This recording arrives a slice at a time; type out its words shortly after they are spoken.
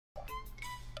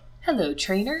Hello,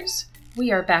 trainers.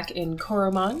 We are back in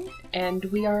Coromon, and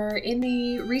we are in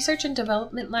the Research and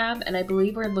Development Lab, and I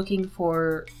believe we're looking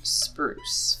for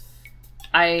Spruce.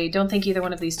 I don't think either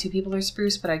one of these two people are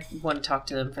Spruce, but I want to talk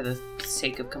to them for the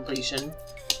sake of completion.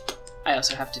 I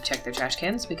also have to check their trash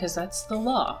cans, because that's the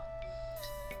law.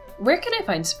 Where can I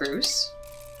find Spruce?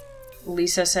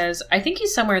 Lisa says, I think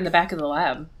he's somewhere in the back of the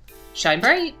lab. Shine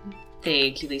bright!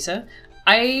 Thank you, Lisa.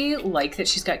 I like that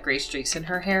she's got gray streaks in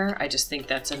her hair. I just think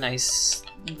that's a nice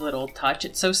little touch.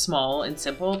 It's so small and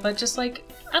simple, but just like,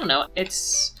 I don't know,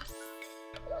 it's...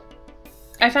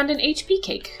 I found an HP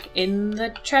cake in the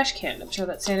trash can. I'm sure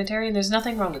that's sanitary, and there's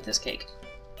nothing wrong with this cake.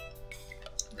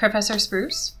 Professor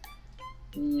Spruce?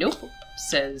 Nope,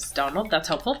 says Donald. That's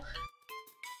helpful.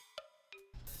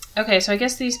 Okay, so I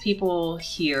guess these people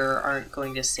here aren't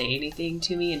going to say anything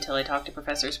to me until I talk to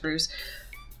Professor Spruce.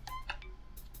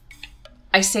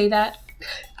 I say that,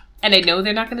 and I know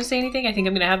they're not going to say anything. I think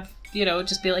I'm going to have,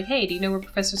 just be like, hey, do you know where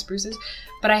Professor Spruce is?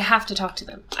 But I have to talk to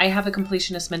them. I have a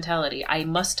completionist mentality. I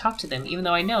must talk to them, even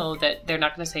though I know that they're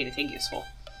not going to say anything useful.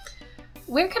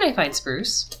 Where can I find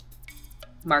Spruce?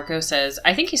 Marco says,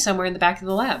 I think he's somewhere in the back of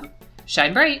the lab.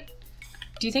 Shine bright.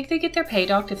 Do you think they get their pay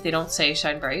docked if they don't say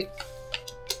shine bright?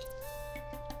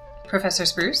 Professor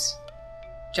Spruce?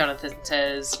 Jonathan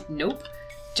says, nope.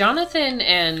 Jonathan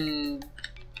and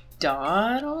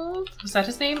Donald, was that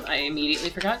his name? I immediately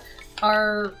forgot.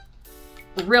 Are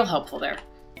real helpful there.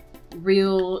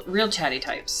 Real chatty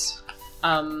types.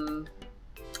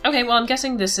 Okay, well, I'm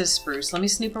guessing this is Spruce. Let me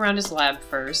snoop around his lab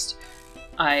first.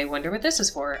 I wonder what this is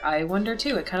for. I wonder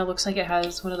too. It kind of looks like it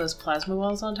has one of those plasma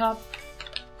walls on top.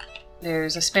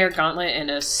 There's a spare gauntlet and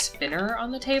a spinner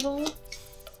on the table.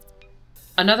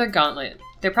 Another gauntlet.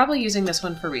 They're probably using this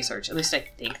one for research. At least I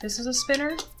think this is a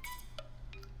spinner.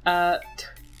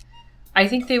 I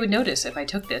think they would notice if I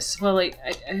took this. Well, I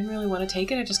didn't really want to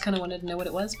take it. I just kind of wanted to know what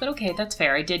it was. But okay, that's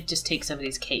fair. I did just take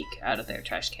somebody's cake out of their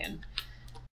trash can.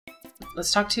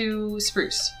 Let's talk to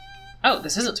Spruce. Oh,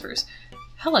 this isn't Spruce.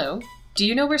 Hello. Do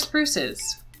you know where Spruce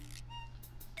is?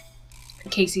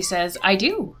 Casey says, I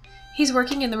do. He's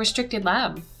working in the restricted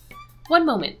lab. One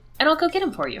moment, and I'll go get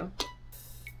him for you.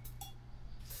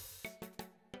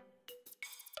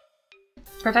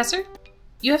 Professor,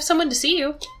 you have someone to see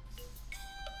you.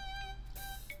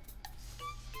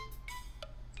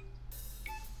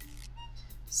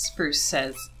 Spruce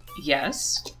says,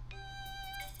 yes.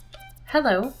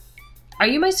 Hello. Are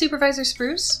you my supervisor,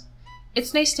 Spruce?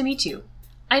 It's nice to meet you.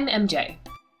 I'm MJ.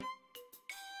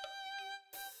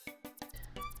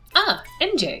 Ah,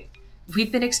 MJ.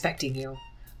 We've been expecting you.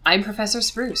 I'm Professor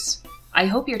Spruce. I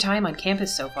hope your time on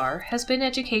campus so far has been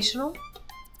educational.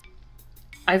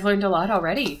 I've learned a lot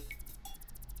already.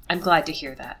 I'm glad to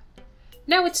hear that.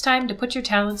 Now it's time to put your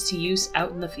talents to use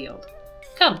out in the field.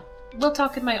 Come, we'll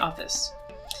talk in my office.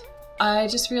 I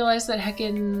just realized that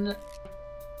heckin'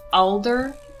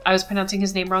 Alder, I was pronouncing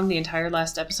his name wrong the entire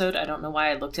last episode. I don't know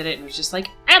why I looked at it and was just like,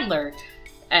 Adler!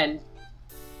 And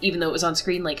even though it was on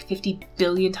screen like 50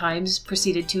 billion times,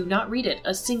 proceeded to not read it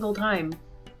a single time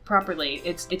properly.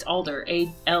 It's Alder,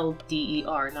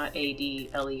 A-L-D-E-R, not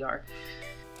A-D-L-E-R.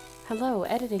 Hello,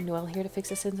 Editing Noel here to fix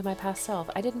the sins of my past self.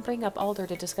 I didn't bring up Alder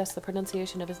to discuss the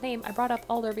pronunciation of his name. I brought up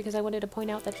Alder because I wanted to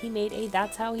point out that he made a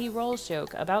That's How He Rolls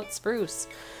joke about Spruce.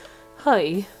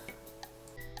 Hi.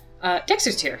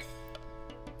 Dexter's here.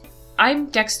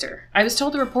 I'm Dexter. I was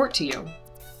told to report to you.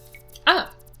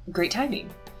 Ah, great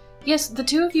timing. Yes, the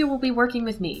two of you will be working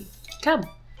with me. Come.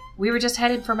 We were just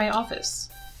headed for my office.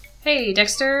 Hey,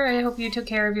 Dexter, I hope you took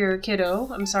care of your kiddo.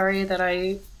 I'm sorry that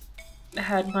I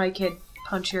had my kid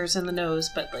punch yours in the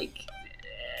nose, but,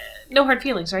 no hard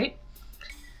feelings, right?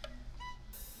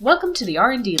 Welcome to the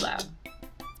R&D lab.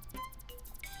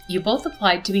 You both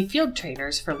applied to be field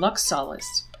trainers for Lux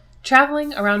Solace,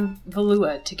 traveling around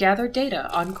Valua to gather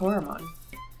data on Coromon.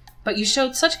 But you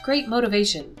showed such great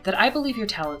motivation that I believe your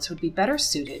talents would be better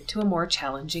suited to a more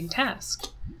challenging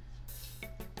task.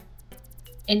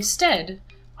 Instead,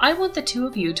 I want the two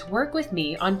of you to work with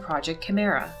me on Project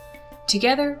Chimera.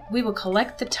 Together, we will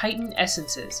collect the Titan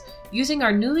essences using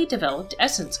our newly developed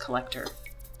essence collector.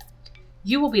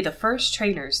 You will be the first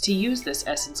trainers to use this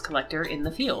essence collector in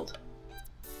the field.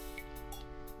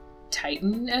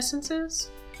 Titan essences?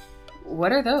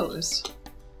 What are those?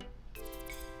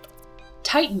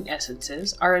 Titan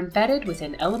essences are embedded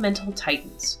within elemental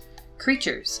titans,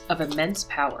 creatures of immense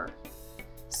power.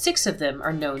 6 of them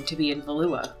are known to be in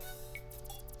Valua.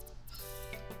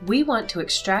 We want to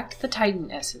extract the Titan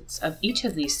essence of each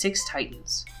of these 6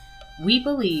 titans. We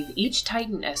believe each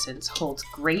Titan essence holds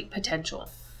great potential,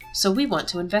 so we want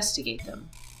to investigate them.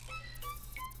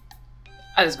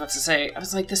 I was about to say, I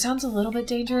was like, this sounds a little bit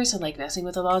dangerous and like messing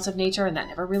with the laws of nature, and that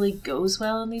never really goes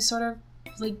well in these sort of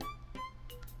like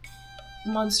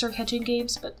monster catching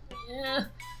games, but yeah,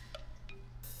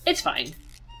 it's fine.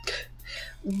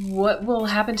 What will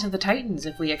happen to the Titans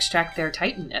if we extract their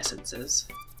Titan essences?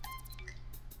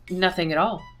 Nothing at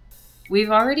all.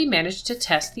 We've already managed to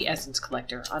test the essence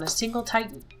collector on a single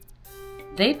Titan.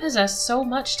 They possess so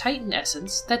much Titan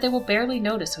essence that they will barely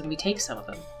notice when we take some of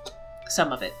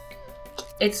it.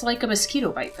 It's like a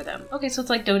mosquito bite for them. Okay, so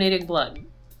it's like donating blood.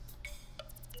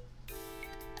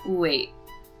 Wait,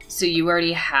 so you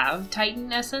already have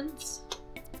Titan essence?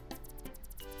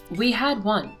 We had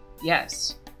one,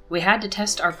 yes. We had to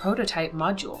test our prototype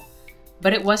module,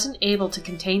 but it wasn't able to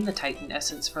contain the Titan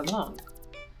essence for long.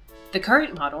 The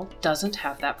current model doesn't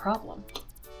have that problem.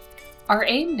 Our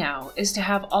aim now is to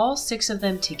have all 6 of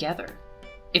them together.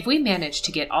 If we manage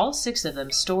to get all 6 of them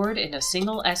stored in a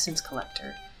single essence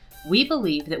collector, we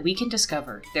believe that we can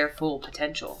discover their full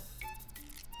potential.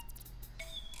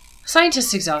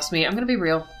 Scientists exhaust me. I'm gonna be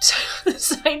real.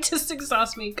 Scientists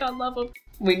exhaust me. God love them.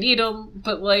 We need them,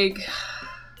 but like,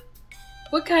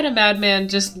 what kind of madman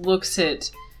just looks at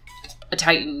a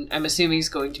Titan? I'm assuming he's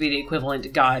going to be the equivalent to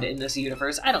God in this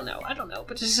universe. I don't know,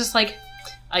 but it's just like,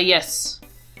 yes,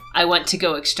 I want to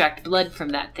go extract blood from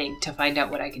that thing to find out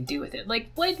what I can do with it.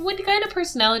 Like, what kind of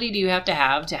personality do you have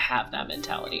that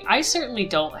mentality? I certainly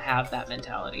don't have that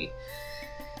mentality.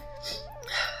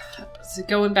 So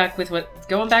going back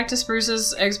to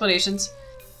Spruce's explanations,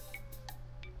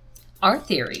 our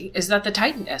theory is that the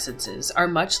Titan essences are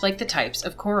much like the types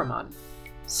of Coromon.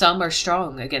 Some are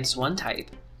strong against one type,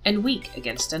 and weak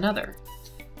against another.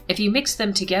 If you mix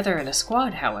them together in a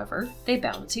squad, however, they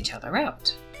balance each other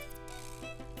out.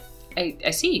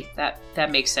 I see.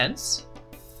 That makes sense.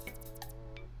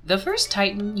 The first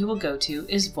Titan you will go to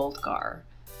is Voltgar,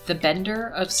 the Bender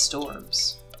of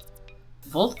Storms.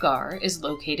 Voltgar is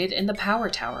located in the power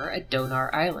tower at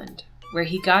Donar Island, where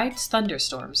he guides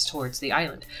thunderstorms towards the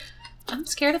island. I'm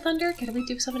scared of thunder. Can we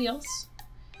do somebody else?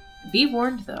 Be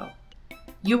warned, though.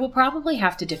 You will probably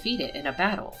have to defeat it in a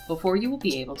battle before you will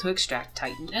be able to extract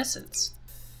Titan essence.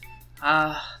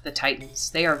 Ah, the Titans.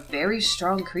 They are very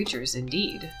strong creatures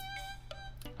indeed.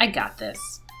 I got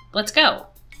this. Let's go.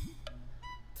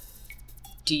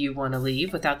 Do you want to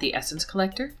leave without the essence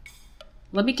collector?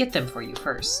 Let me get them for you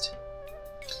first.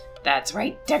 That's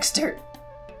right, Dexter.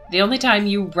 The only time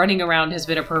you running around has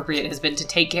been appropriate has been to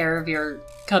take care of your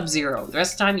Cub Zero. The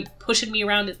rest of the time you pushing me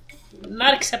around is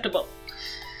not acceptable.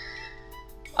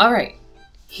 Alright,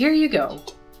 here you go.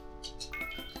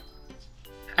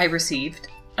 I received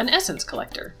an essence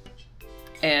collector.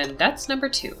 And that's number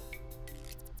 2.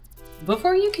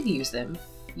 Before you can use them,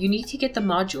 you need to get the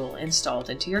module installed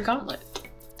into your gauntlet.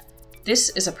 This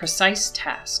is a precise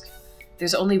task.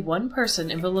 There's only one person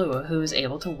in Valua who is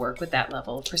able to work with that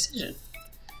level of precision.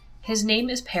 His name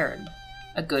is Perrin,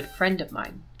 a good friend of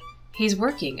mine. He's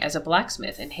working as a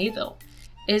blacksmith in Hayville.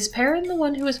 Is Perrin the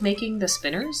one who was making the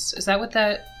spinners? Is that what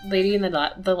that lady in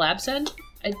the lab said?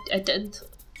 I didn't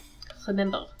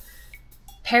remember.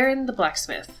 Perrin the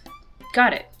blacksmith.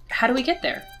 Got it. How do we get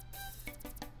there?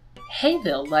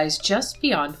 Hayville lies just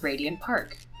beyond Radiant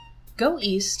Park. Go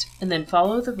east and then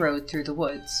follow the road through the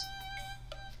woods.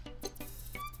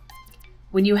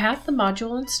 When you have the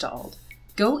module installed,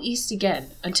 go east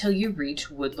again until you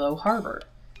reach Woodlow Harbor.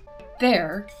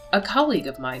 There, a colleague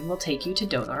of mine will take you to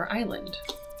Donar Island.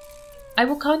 I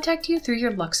will contact you through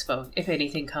your Lux phone if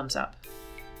anything comes up.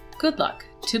 Good luck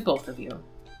to both of you.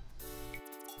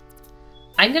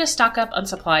 I'm going to stock up on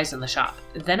supplies in the shop,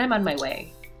 then I'm on my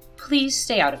way. Please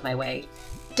stay out of my way.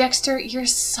 Dexter, you're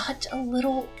such a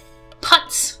little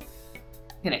putz!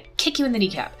 I'm going to kick you in the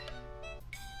kneecap.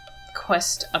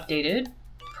 Quest updated.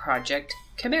 Project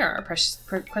Chimera.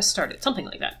 Quest started. Something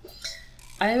like that.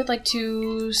 I would like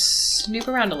to snoop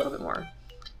around a little bit more.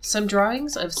 Some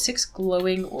drawings of 6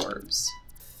 glowing orbs.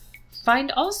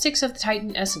 Find all 6 of the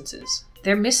Titan essences.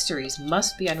 Their mysteries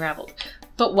must be unraveled.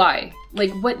 But why?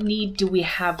 Like, what need do we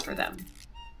have for them?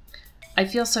 I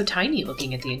feel so tiny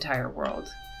looking at the entire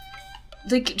world.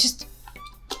 Like, just...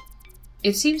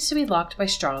 It seems to be locked by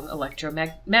strong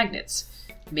electromagnets.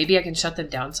 Maybe I can shut them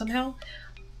down somehow?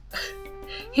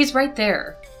 He's right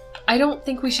there. I don't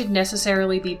think we should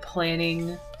necessarily be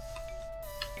planning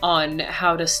on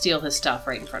how to steal his stuff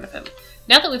right in front of him.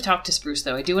 Now that we've talked to Spruce,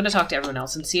 though, I do want to talk to everyone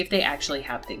else and see if they actually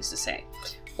have things to say.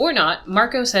 Or not.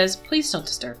 Marco says, please don't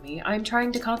disturb me. I'm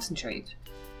trying to concentrate.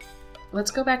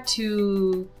 Let's go back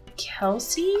to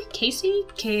Casey?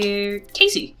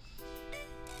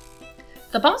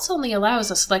 The boss only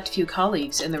allows a select few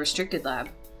colleagues in the restricted lab.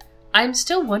 I'm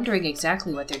still wondering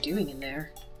exactly what they're doing in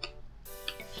there.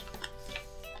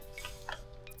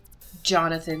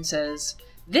 Jonathan says,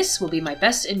 "This will be my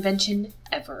best invention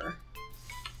ever."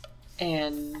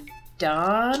 And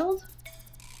Donald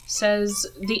says,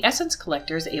 "The essence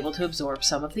collector is able to absorb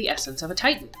some of the essence of a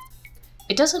Titan.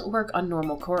 It doesn't work on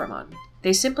normal Coromon.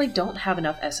 They simply don't have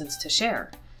enough essence to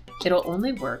share. It'll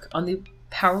only work on the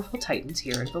powerful Titans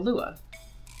here in Valua."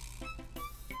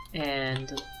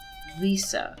 And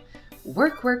Lisa,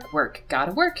 "Work, work, work.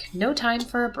 Gotta work. No time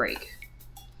for a break."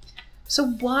 So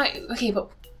why? Okay, but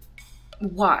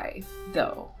why,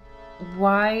 though?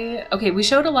 Why? Okay, we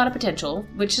showed a lot of potential,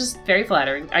 which is very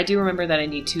flattering. I do remember that I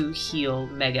need to heal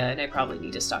Mega, and I probably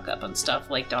need to stock up on stuff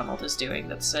like Donald is doing.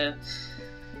 That's a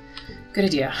good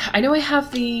idea. I know I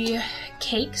have the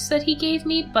cakes that he gave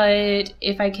me, but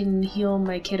if I can heal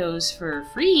my kiddos for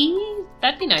free,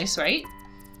 that'd be nice, right?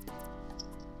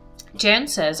 Jan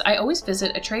says, "I always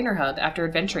visit a trainer hub after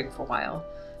adventuring for a while,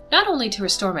 not only to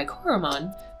restore my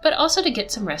Coromon, but also to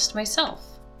get some rest myself."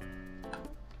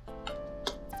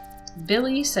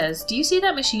 Billy says, "Do you see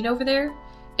that machine over there?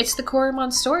 It's the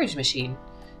Coromon storage machine.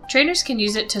 Trainers can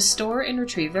use it to store and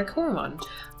retrieve their Coromon.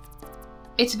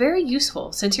 It's very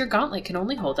useful, since your gauntlet can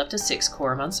only hold up to 6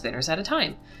 Coromon spinners at a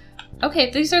time." Okay,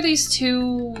 these are these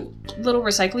two little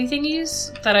recycling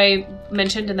thingies that I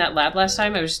mentioned in that lab last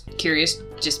time. I was curious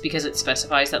just because it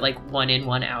specifies that, like, 1 in,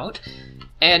 1 out.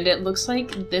 And it looks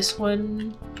like this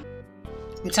one...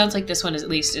 It sounds like this one is, at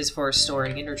least is for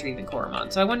storing and retrieving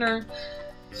Coromon. So I wonder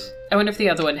if the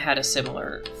other one had a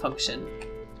similar function.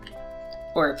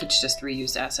 Or if it's just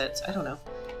reused assets. I don't know.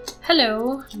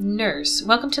 "Hello, nurse.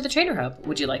 Welcome to the Trainer Hub.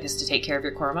 Would you like us to take care of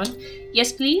your Coromon?"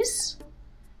 "Yes, please."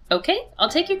 "Okay, I'll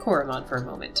take your Coromon for a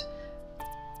moment."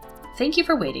 "Thank you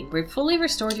for waiting. We've fully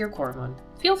restored your Coromon.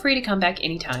 Feel free to come back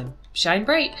anytime. Shine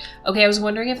bright." Okay, I was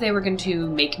wondering if they were going to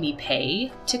make me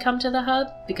pay to come to the hub,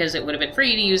 because it would have been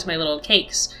free to use my little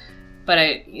cakes. But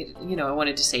I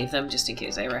wanted to save them just in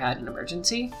case I ever had an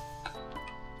emergency.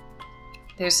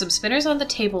 There's some spinners on the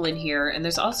table in here, and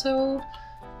there's also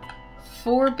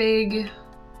 4 big,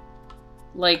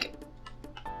 like,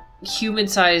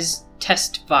 human-sized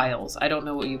test vials. I don't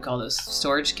know what you call those,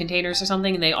 storage containers or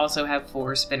something, and they also have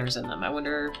 4 spinners in them. I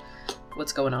wonder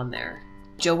what's going on there.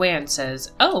 Joanne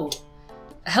says, "Oh,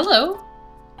 hello.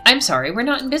 I'm sorry, we're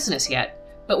not in business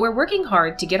yet, but we're working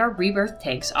hard to get our rebirth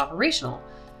tanks operational."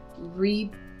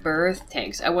 Rebirth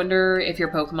tanks. I wonder if your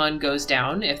Pokemon goes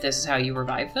down, if this is how you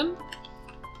revive them.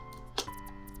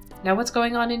 Now what's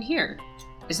going on in here?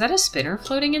 Is that a spinner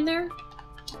floating in there?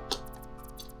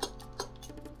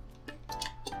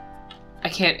 I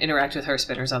can't interact with her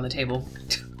spinners on the table.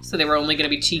 So they were only going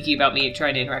to be cheeky about me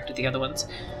trying to interact with the other ones.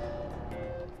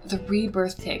 The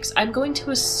rebirth tanks. I'm going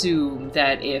to assume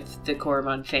that if the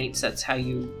Coromon faints, that's how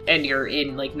you... And you're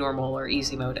in, like, normal or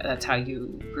easy mode, that's how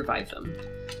you revive them.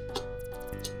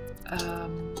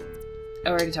 I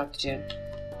already talked to Jan.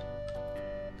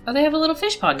 Oh, they have a little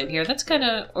fish pond in here. That's kind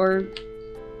of... Or...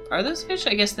 Are those fish?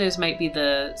 I guess those might be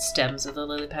the stems of the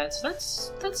lily pads.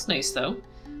 That's nice, though.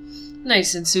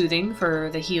 Nice and soothing for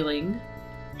the healing.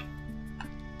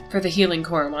 For the healing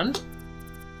Coromon.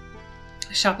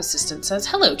 Shop assistant says,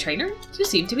 "Hello, trainer. You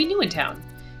seem to be new in town.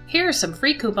 Here are some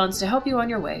free coupons to help you on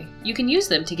your way. You can use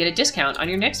them to get a discount on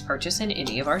your next purchase in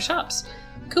any of our shops.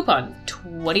 Coupon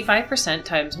 25%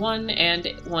 times 1 and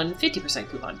 1 50%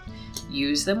 coupon.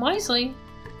 Use them wisely."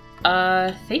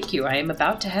 Thank you. I am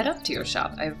about to head up to your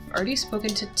shop. I've already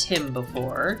spoken to Tim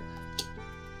before.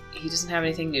 He doesn't have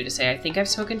anything new to say. I think I've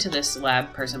spoken to this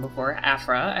lab person before,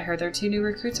 Afra. I heard there are 2 new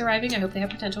recruits arriving. I hope they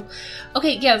have potential.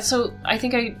 Okay, yeah, so I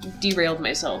think I derailed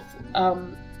myself.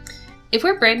 If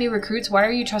we're brand new recruits, why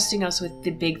are you trusting us with the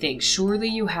big things? Surely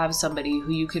you have somebody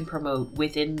who you can promote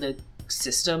within the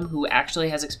system who actually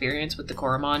has experience with the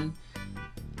Coromon.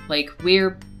 Like,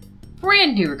 we're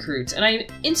brand new recruits, and I'm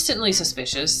instantly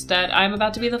suspicious that I'm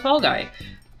about to be the fall guy.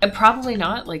 Probably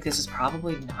not, like, this is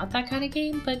probably not that kind of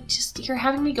game, but just, you're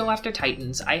having me go after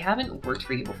Titans. I haven't worked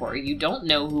for you before. You don't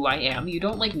know who I am. You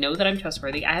don't, like, know that I'm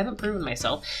trustworthy. I haven't proven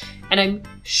myself. And I'm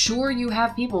sure you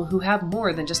have people who have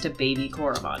more than just a baby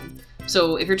Coromon.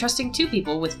 So if you're trusting 2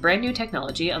 people with brand new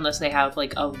technology, unless they have,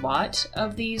 like, a lot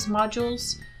of these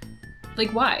modules,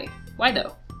 like, why? Why,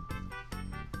 though?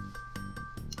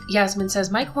 Yasmin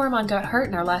says, "My Coromon got hurt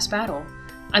in our last battle.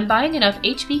 I'm buying enough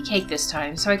HP cake this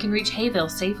time so I can reach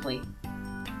Hayville safely."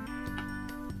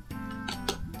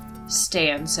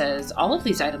 Stan says, "All of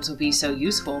these items will be so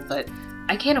useful, but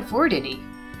I can't afford any.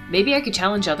 Maybe I could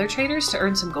challenge other traders to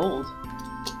earn some gold."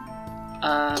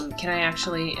 Can I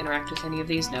actually interact with any of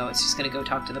these? No, it's just going to go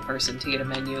talk to the person to get a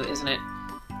menu, isn't it?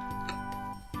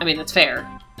 I mean, that's fair.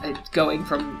 Going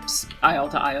from aisle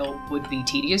to aisle would be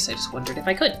tedious. I just wondered if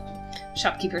I could.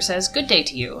 Shopkeeper says, good day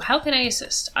to you. How can I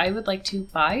assist? I would like to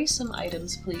buy some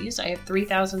items, please. I have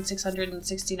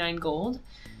 3,669 gold.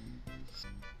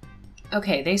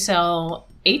 Okay, they sell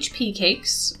HP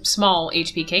cakes, small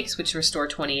HP cakes, which restore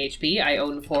 20 HP. I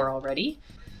own 4 already.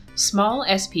 Small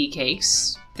SP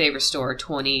cakes, they restore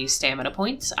 20 stamina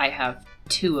points. I have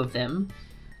 2 of them.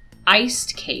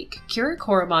 Iced cake, cure a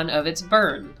Coromon of its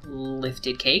burn.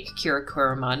 Lifted cake, cure a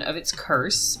Coromon of its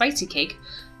curse. Spicy cake,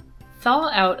 thaw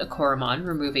out a Coromon,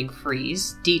 removing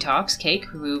freeze. Detox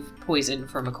cake, remove poison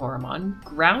from a Coromon.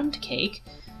 Ground cake,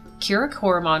 cure a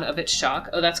Coromon of its shock.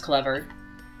 Oh, that's clever.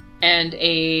 And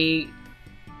a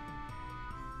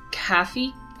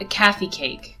caffy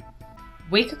cake.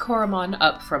 Wake a Coromon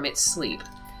up from its sleep.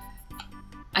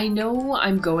 I know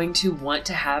I'm going to want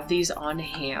to have these on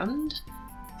hand,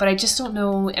 but I just don't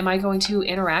know, am I going to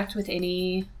interact with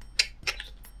any...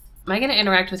 Am I going to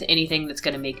interact with anything that's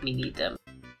going to make me need them?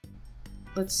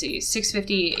 Let's see,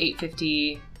 650,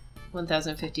 850,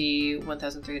 1,050,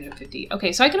 1,350.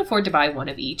 Okay, so I can afford to buy one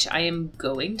of each. I am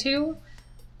going to,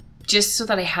 just so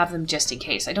that I have them just in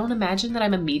case. I don't imagine that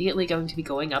I'm immediately going to be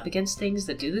going up against things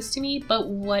that do this to me, but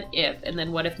what if? And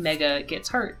then what if Mega gets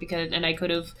hurt? And I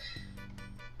could have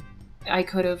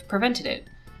prevented it.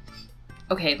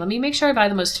 Okay, let me make sure I buy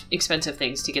the most expensive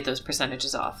things to get those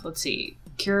percentages off. Let's see.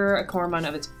 Cure a Coromon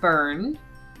of its burn.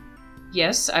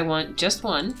 Yes, I want just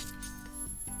one.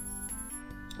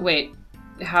 Wait,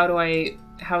 how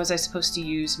was I supposed to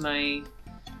use my...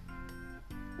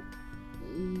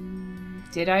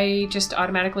 Did I just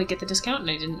automatically get the discount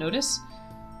and I didn't notice?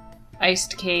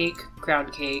 Iced cake,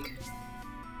 ground cake.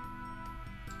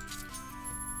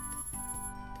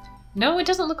 No, it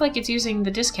doesn't look like it's using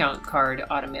the discount card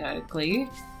automatically,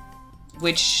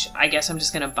 which I guess I'm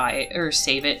just gonna buy it or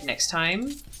save it next time.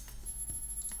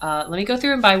 Let me go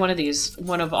through and buy one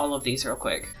of all of these real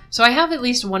quick. So I have at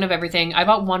least one of everything. I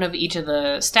bought one of each of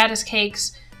the status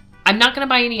cakes. I'm not gonna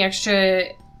buy any extra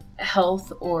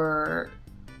health or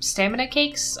stamina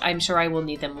cakes. I'm sure I will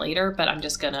need them later, but I'm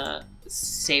just gonna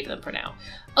save them for now.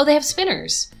 Oh, they have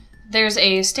spinners. There's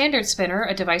a standard spinner,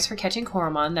 a device for catching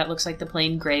Coromon that looks like the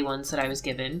plain gray ones that I was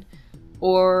given.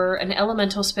 Or an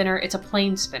elemental spinner, it's a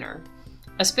plain spinner.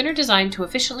 A spinner designed to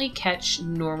efficiently catch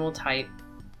normal type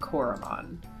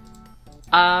Coromon.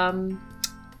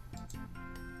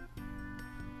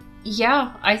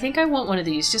 Yeah, I think I want one of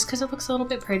these just because it looks a little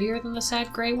bit prettier than the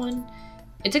sad gray one.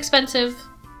 It's expensive,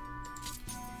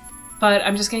 but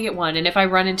I'm just gonna get one. And if I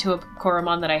run into a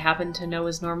Coromon that I happen to know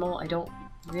is normal, I don't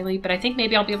really, but I think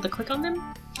maybe I'll be able to click on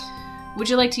them. Would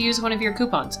you like to use one of your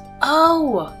coupons?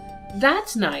 Oh,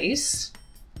 that's nice.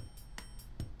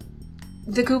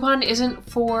 The coupon isn't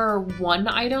for one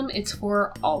item, it's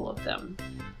for all of them.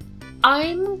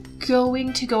 I'm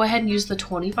going to go ahead and use the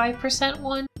 25%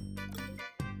 one.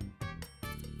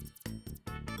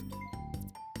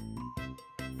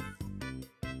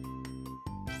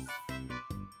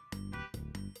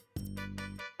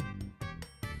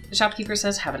 The shopkeeper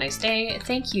says, have a nice day.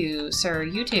 Thank you, sir.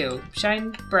 You too.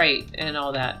 Shine bright and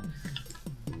all that.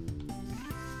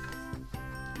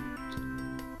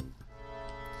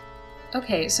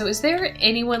 Okay, so is there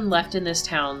anyone left in this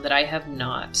town that I have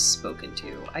not spoken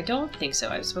to? I don't think so.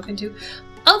 I've spoken to...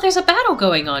 Oh, there's a battle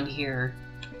going on here.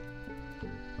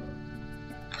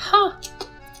 Huh.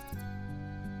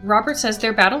 Robert says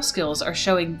their battle skills are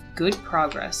showing good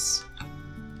progress.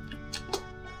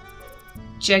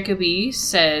 Jacoby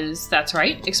says, that's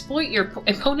right, exploit your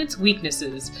opponent's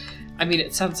weaknesses. I mean,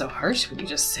 it sounds so harsh when you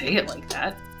just say it like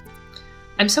that.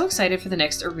 I'm so excited for the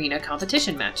next arena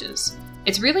competition matches.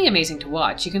 It's really amazing to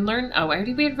watch. You can learn... Oh, I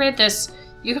already read this.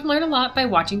 You can learn a lot by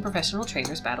watching professional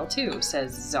trainers battle too,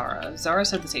 says Zara. Zara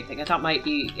said the same thing. I thought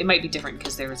it might be different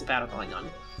because there was a battle going on.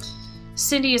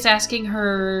 Cindy is asking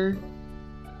her...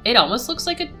 It almost looks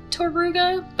like a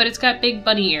Torruga, but it's got big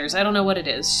bunny ears. I don't know what it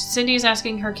is. Cindy is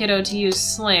asking her kiddo to use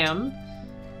Slam,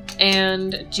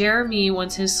 and Jeremy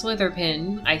wants his Slither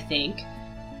Pin, I think.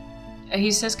 He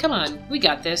says, come on, we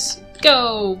got this.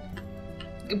 Go!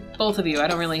 Both of you, I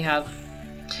don't really have...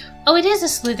 Oh, it is a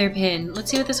Slither Pin.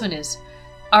 Let's see what this one is.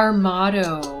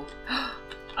 Armado.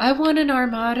 I want an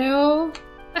Armado.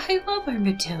 I love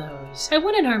armadillos. I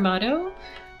want an Armado.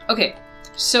 Okay.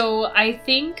 So I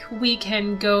think we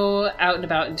can go out and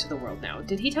about into the world now.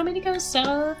 Did he tell me to go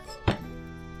south?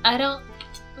 I don't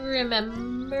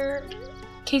remember.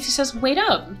 Casey says, wait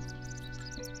up.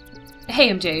 Hey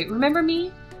MJ, remember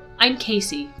me? I'm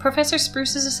Casey, Professor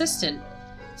Spruce's assistant.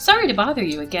 Sorry to bother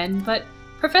you again, but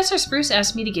Professor Spruce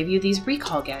asked me to give you these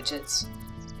recall gadgets.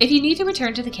 If you need to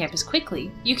return to the campus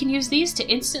quickly, you can use these to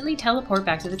instantly teleport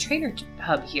back to the trainer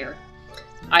hub here.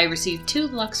 I received 2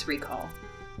 Lux recall.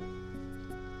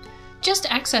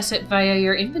 Just access it via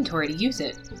your inventory to use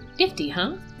it. Nifty,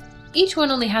 huh? Each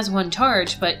one only has one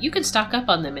charge, but you can stock up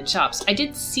on them in shops. I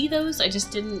did see those, I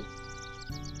just didn't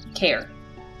care.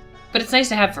 But it's nice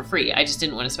to have for free. I just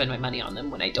didn't want to spend my money on them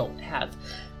when I don't have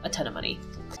a ton of money.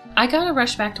 I gotta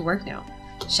rush back to work now.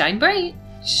 Shine bright!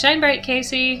 Shine bright,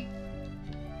 Casey!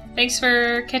 Thanks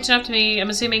for catching up to me. I'm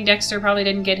assuming Dexter probably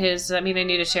didn't get his. I mean, I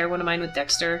need to share one of mine with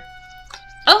Dexter.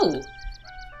 Oh!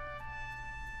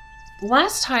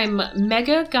 Last time,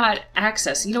 Mega got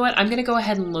access. You know what? I'm gonna go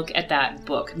ahead and look at that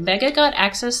book. Mega got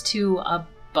access to a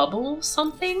bubble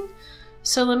something.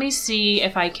 So let me see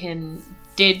if I can...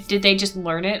 Did they just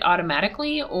learn it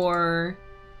automatically, or...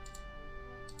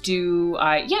 do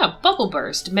I... Yeah, Bubble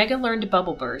Burst. Mega learned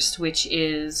Bubble Burst, which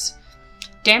is...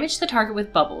 damage the target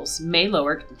with bubbles. May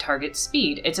lower target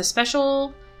speed. It's a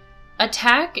special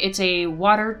attack. It's a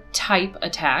water type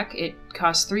attack. It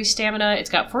costs 3 stamina. It's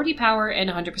got 40 power and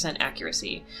 100%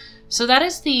 accuracy. So that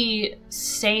is the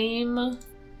same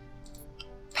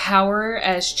power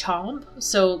as Chomp.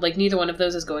 So, like, neither one of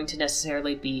those is going to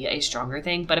necessarily be a stronger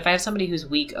thing. But if I have somebody who's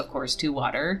weak, of course, to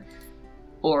water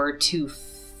or to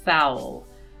foul,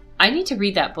 I need to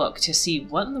read that book to see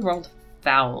what in the world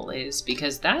foul is,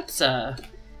 because that's a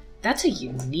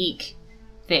unique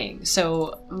thing.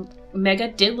 So Mega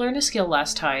did learn a skill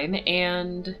last time,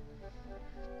 and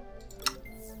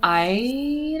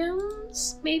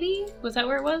items, maybe? Was that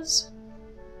where it was?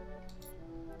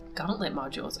 Gauntlet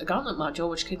modules. A gauntlet module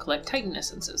which can collect Titan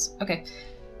essences. Okay.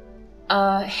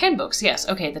 Handbooks, yes.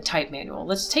 Okay, the type manual.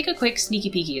 Let's take a quick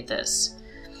sneaky peeky at this.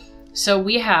 So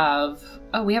we have...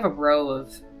 oh, we have a row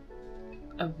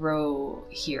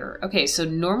here. Okay, so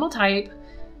normal type.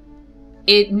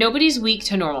 Nobody's weak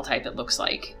to normal type, it looks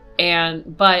like.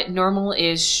 But normal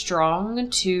is strong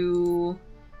to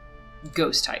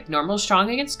ghost type. Normal is strong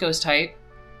against ghost type.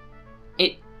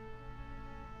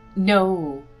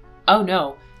 No. Oh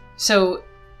no. So,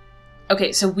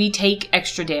 okay, so we take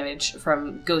extra damage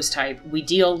from ghost type. We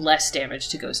deal less damage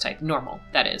to ghost type. Normal,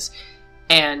 that is.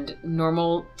 And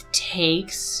normal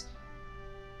takes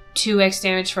 2x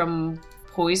damage from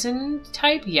poison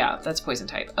type? Yeah, that's poison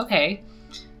type. Okay.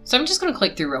 So I'm just going to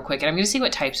click through real quick, and I'm going to see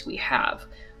what types we have.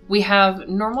 We have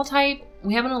normal type,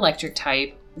 we have an electric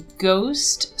type,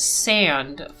 ghost,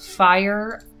 sand,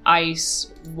 fire,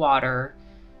 ice, water.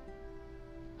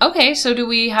 Okay, so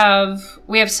we have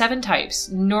 7 types.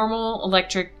 Normal,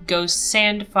 electric, ghost,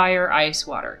 sand, fire, ice,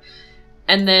 water.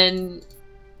 And then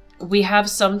we have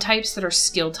some types that are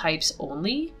skill types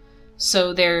only.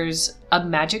 So there's a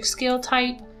magic skill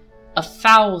type, a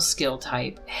foul skill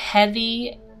type,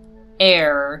 heavy,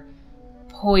 air,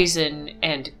 poison,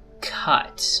 and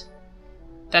cut.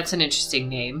 That's an interesting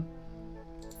name.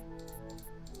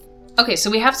 Okay,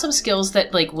 so we have some skills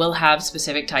that, like, will have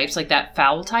specific types, like that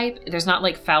foul type. There's not,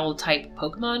 like, foul type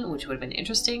Pokemon, which would have been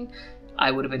interesting. I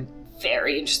would have been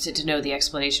very interested to know the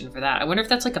explanation for that. I wonder if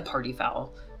that's, like, a party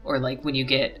foul, or, like, when you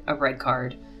get a red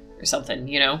card or something,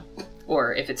 you know?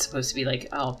 Or if it's supposed to be, like,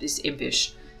 oh, it's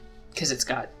impish, because it's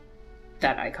got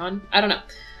that icon. I don't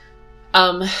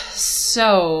know.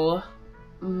 So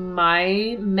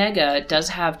my Mega does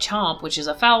have Chomp, which is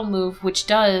a foul move, which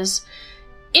does...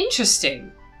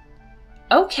 Interesting.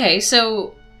 Okay,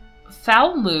 so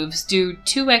foul moves do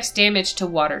 2x damage to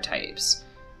water types.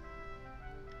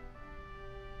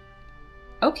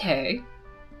 Okay.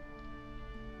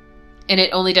 And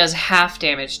it only does half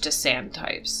damage to sand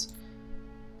types.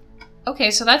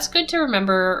 Okay, so that's good to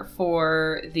remember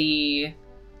for the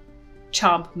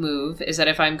Chomp move, is that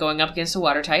if I'm going up against a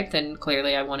water type, then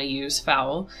clearly I want to use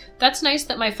foul. That's nice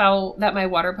that my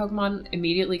water Pokemon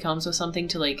immediately comes with something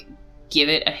to, like, give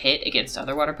it a hit against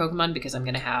other water Pokemon, because I'm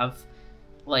going to have,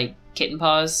 like, Kitten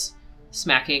Paws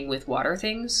smacking with water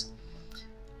things.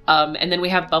 And then we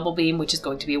have Bubble Beam, which is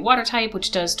going to be a water type,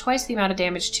 which does twice the amount of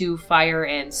damage to fire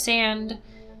and sand.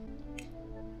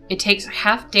 It takes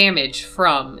half damage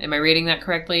from, am I reading that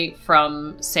correctly?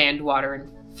 From sand, water,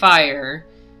 and fire.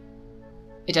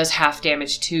 It does half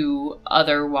damage to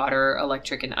other water,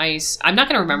 electric, and ice. I'm not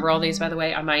going to remember all these, by the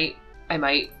way. I might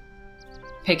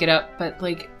pick it up, but,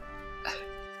 like...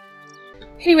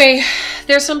 Anyway,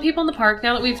 there's some people in the park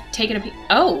now that we've taken a peek.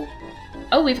 Oh,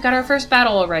 we've got our first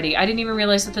battle already. I didn't even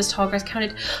realize that this tall grass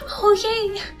counted. Oh,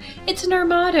 yay! It's an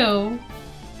Armado.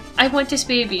 I want this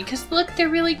baby, because look, they're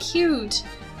really cute.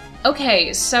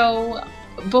 Okay, so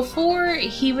before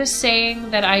he was saying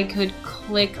that I could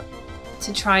click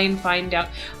to try and find out.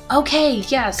 Okay,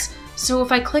 yes. So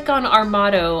if I click on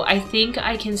Armado, I think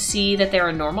I can see that they're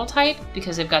a normal type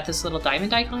because they've got this little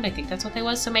diamond icon. I think that's what they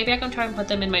was. So maybe I can try and put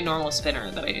them in my normal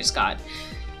spinner that I just got.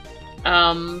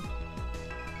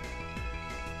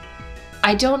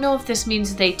 I don't know if this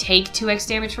means they take 2x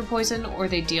damage for poison or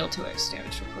they deal 2x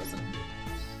damage for poison.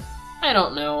 I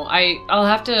don't know. I'll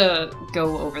have to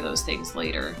go over those things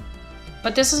later.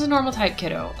 But this is a normal type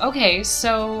kiddo. Okay,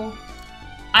 so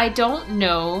I don't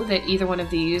know that either one of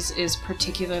these is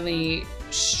particularly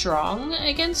strong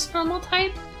against normal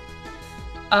type.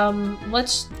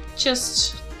 Let's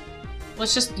just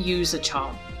use a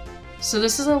chomp. So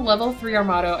this is a level 3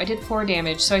 Armado. I did 4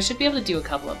 damage, so I should be able to do a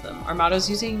couple of them. Armado's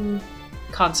using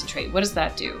Concentrate. What does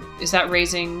that do? Is that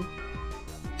raising...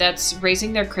 That's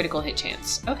raising their critical hit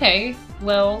chance. Okay,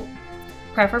 well,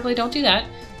 preferably don't do that.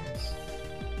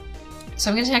 So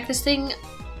I'm going to attack this thing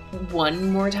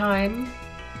one more time.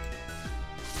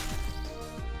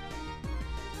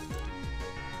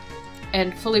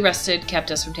 And fully rested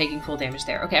kept us from taking full damage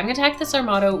there. Okay, I'm going to attack this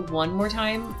Armado one more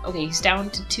time. Okay, he's down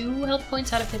to 2 health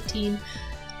points out of 15.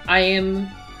 I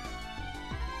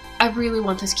really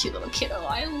want this cute little kiddo.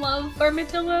 I love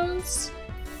armadillos.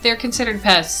 They're considered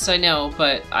pests, I know,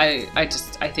 but I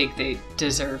think they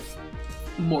deserve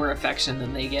more affection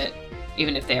than they get,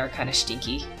 even if they are kind of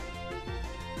stinky.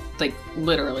 Like,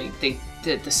 literally,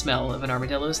 the smell of an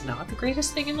armadillo is not the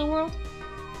greatest thing in the world.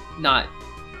 Not,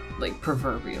 like,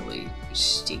 proverbially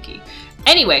stinky.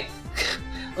 Anyway,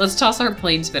 let's toss our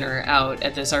plane spinner out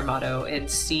at this Armado and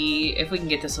see if we can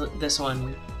get this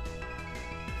one.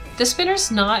 The spinner's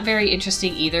not very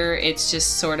interesting either. It's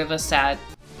just sort of a sad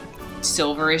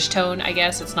silverish tone, I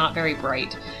guess. It's not very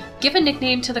bright. Give a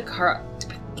nickname to the Cotarmado.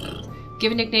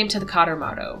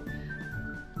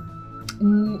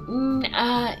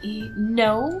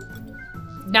 No,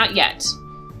 not yet,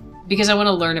 because I want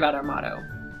to learn about Armado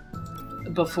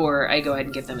before I go ahead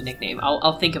and give them a nickname.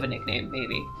 I'll think of a nickname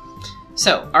maybe.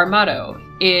 So Armado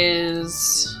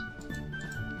is...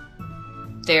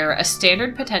 They're a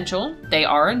standard potential. They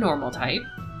are a normal type.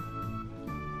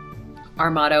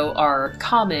 Armado are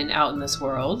common out in this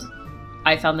world.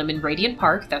 I found them in Radiant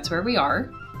Park. That's where we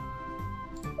are.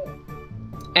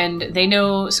 And they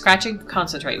know Scratch and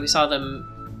Concentrate. We saw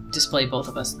them display both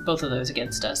of those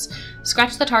against us.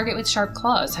 Scratch the target with sharp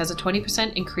claws. Has a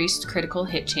 20% increased critical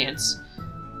hit chance.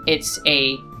 It's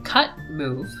a cut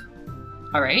move.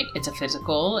 Alright, it's a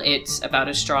physical. It's about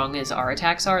as strong as our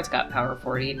attacks are. It's got power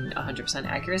 40 and 100%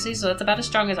 accuracy, so that's about as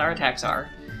strong as our attacks are.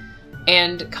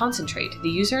 And Concentrate. The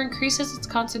user increases its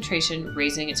concentration,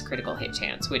 raising its critical hit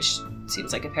chance, which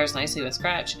seems like it pairs nicely with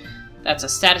Scratch. That's a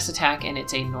status attack, and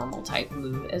it's a normal type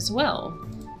move as well.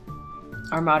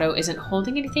 Armado isn't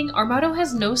holding anything. Armado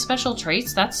has no special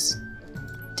traits. That's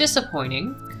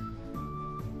disappointing.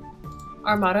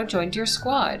 Armado joined your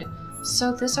squad.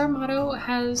 So this Armado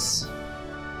has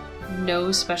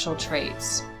no special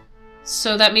traits.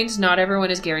 So that means not everyone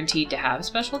is guaranteed to have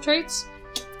special traits.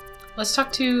 Let's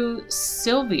talk to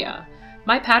Sylvia.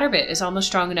 My Patterbit is almost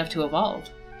strong enough to evolve.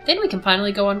 Then we can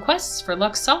finally go on quests for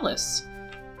Lux Solace.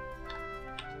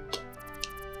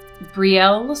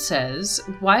 Brielle says,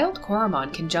 wild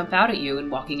Coromon can jump out at you when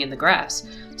walking in the grass,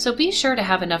 so be sure to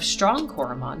have enough strong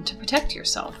Coromon to protect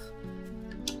yourself.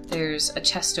 There's a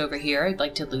chest over here. I'd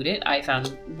like to loot it. I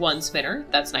found 1 spinner.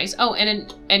 That's nice. Oh,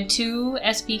 and 2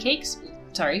 SP cakes.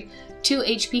 Sorry, 2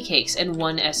 HP cakes and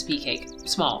 1 SP cake.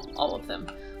 Small, all of them.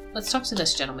 Let's talk to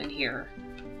this gentleman here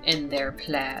in their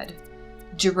plaid.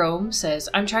 Jerome says,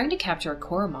 I'm trying to capture a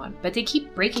Coromon, but they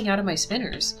keep breaking out of my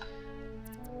spinners.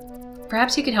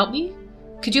 Perhaps you could help me?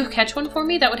 Could you catch one for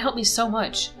me? That would help me so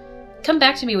much. Come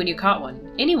back to me when you caught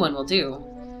one. Anyone will do.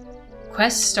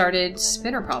 Quest started,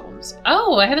 spinner problems.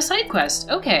 Oh, I have a side quest.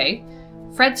 Okay.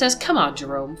 Fred says, come on,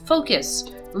 Jerome.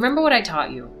 Focus. Remember what I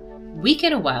taught you.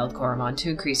 Weaken a wild Coromon to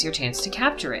increase your chance to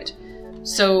capture it.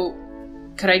 So,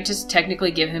 could I just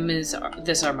technically give him this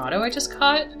Armado I just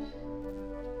caught?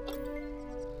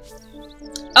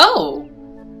 Oh!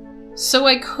 So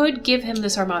I could give him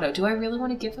this Armado. Do I really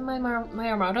want to give him my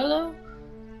Armado, though?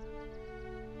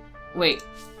 Wait.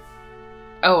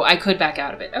 Oh, I could back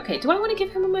out of it. Okay, do I want to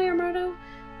give him my Armado?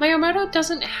 My Armado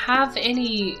doesn't have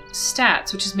any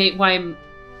stats, which is why I'm...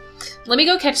 Let me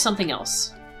go catch something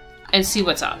else and see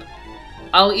what's up.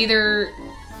 I'll either...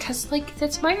 Because, like,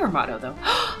 that's my Armado, though.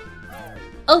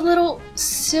 A little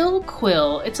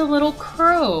Silquill. It's a little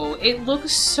crow. It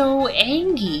looks so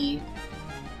angy.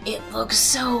 It looks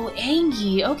so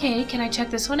angy. Okay, can I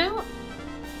check this one out?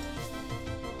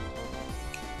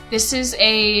 This is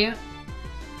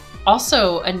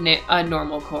also a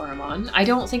normal Coromon. I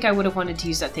don't think I would have wanted to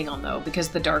use that thing on, though, because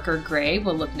the darker gray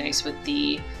will look nice with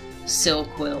the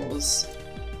Silquill's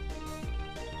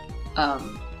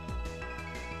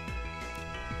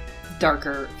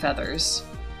darker feathers.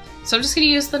 So I'm just going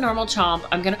to use the normal chomp.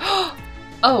 I'm going to...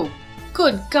 Oh!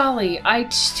 Good golly,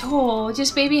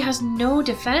 this baby has no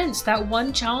defense. That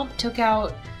one chomp took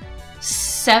out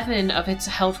 7 of its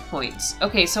health points.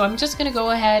 Okay, so I'm just gonna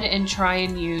go ahead and try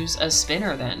and use a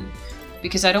spinner then,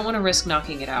 because I don't want to risk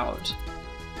knocking it out.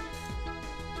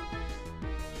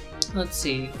 Let's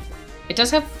see. It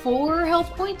does have 4 health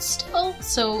points still,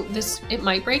 so it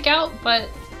might break out, but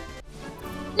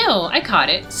no, I caught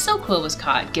it. Silquill was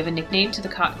caught. Give a nickname to the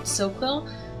caught Silquill?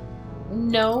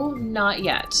 No, not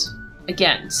yet.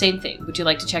 Again, same thing. Would you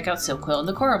like to check out Silquill in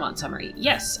the Coromon summary?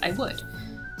 Yes, I would.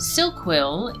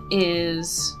 Silquill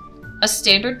is a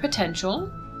standard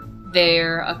potential.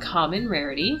 They're a common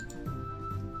rarity.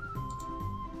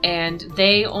 And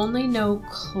they only know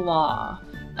Claw.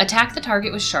 Attack the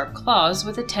target with sharp claws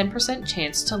with a 10%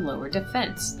 chance to lower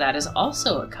defense. That is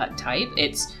also a cut type.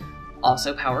 It's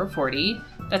also power 40.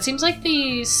 That seems like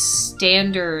the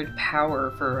standard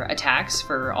power for attacks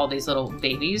for all these little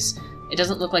babies. It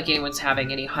doesn't look like anyone's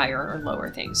having any higher or lower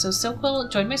things. So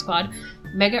Silquill joined my squad.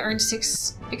 Mega earned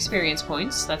 6 experience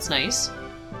points. That's nice.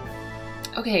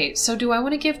 Okay, so do I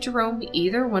want to give Jerome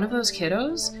either one of those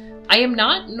kiddos? I am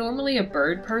not normally a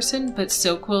bird person, but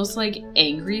Silquill's like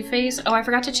angry face. Oh, I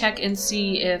forgot to check and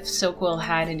see if Silquill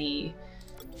had any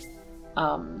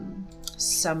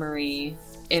summary.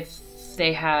 If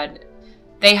they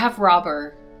have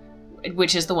Robber,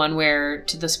 which is the one where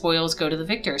the spoils go to the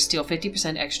victor. Steal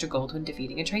 50% extra gold when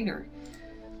defeating a trainer.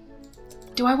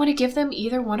 Do I want to give them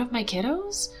either one of my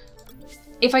kiddos?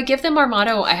 If I give them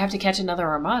Armado, I have to catch another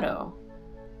Armado.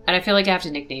 And I feel like I have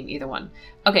to nickname either one.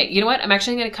 Okay, you know what? I'm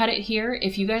actually going to cut it here.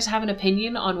 If you guys have an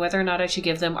opinion on whether or not I should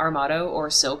give them Armado or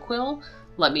Silquill,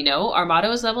 let me know.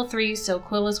 Armado is level 3,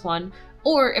 Silquill is 1.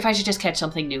 Or if I should just catch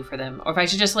something new for them. Or if I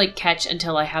should just like catch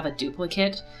until I have a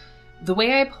duplicate. The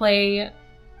way I play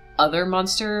other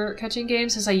monster catching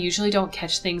games is I usually don't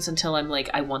catch things until I'm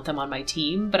like, I want them on my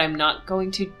team. But I'm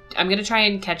going to try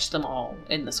and catch them all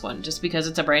in this one. Just because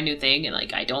it's a brand new thing and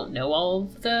like I don't know all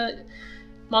of the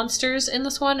monsters in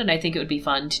this one, and I think it would be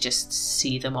fun to just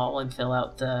see them all and fill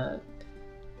out the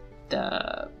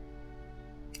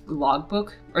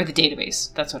logbook, or the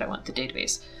database. That's what I want, the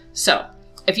database. So,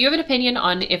 if you have an opinion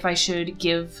on if I should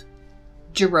give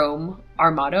Jerome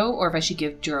Armado, or if I should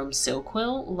give Jerome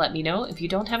Silquill, let me know. If you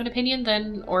don't have an opinion,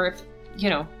 then, or if, you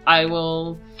know, I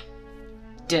will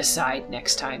decide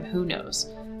next time. Who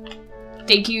knows?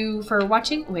 Thank you for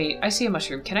watching. Wait, I see a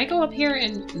mushroom. Can I go up here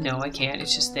and... No, I can't.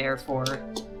 It's just there for...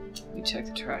 Let me check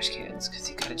the trash cans, because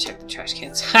you gotta check the trash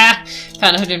cans. Ha!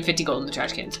 Found 150 gold in the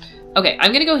trash cans. Okay,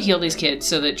 I'm gonna go heal these kids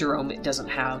so that Jerome doesn't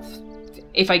have...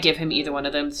 If I give him either one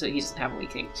of them, so he doesn't have a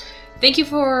weak thing. Thank you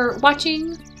for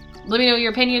watching. Let me know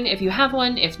your opinion if you have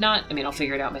one. If not, I mean, I'll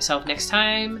figure it out myself next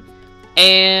time.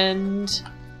 And...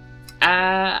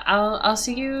 I'll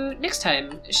see you next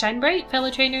time. Shine bright, fellow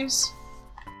trainers.